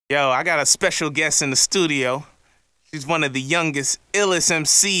Yo, I got a special guest in the studio. She's one of the youngest, illest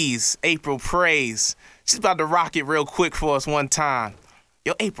MCs, April Praise. She's about to rock it real quick for us one time.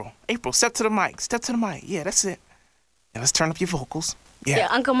 Yo, April, step to the mic. Step to the mic. Yeah, that's it. Yeah, let's turn up your vocals. Yeah,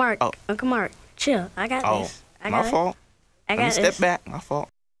 Uncle Mark. Oh. Uncle Mark, chill. I got this. My fault. I got this. Step back. My fault.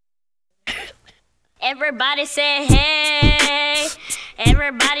 Everybody say hey.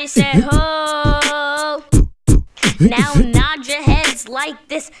 Everybody say ho. Now nod your heads like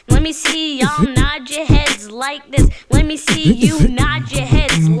this. Let me see y'all nod your heads like this. Let me see you nod your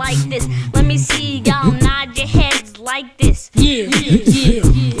heads like this. Let me see y'all nod your heads like this. Yeah.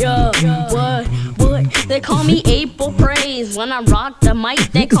 What? They call me April Praise. When I rock the mic,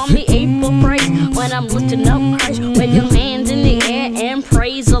 they call me April Praise. When I'm lifting up Christ, wave your hands in the air and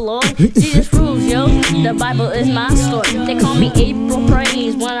praise the Lord. Jesus rules, yo. The Bible is my story. They call me April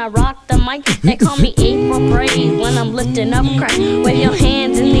Praise. When I rock the mic, they call me April Praise. When I'm lifting up Christ, wave your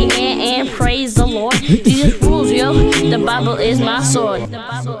hands in the air and praise the Lord. Jesus rules, yo. The Bible is my sword. The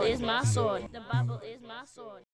Bible is my sword. The Bible is my sword.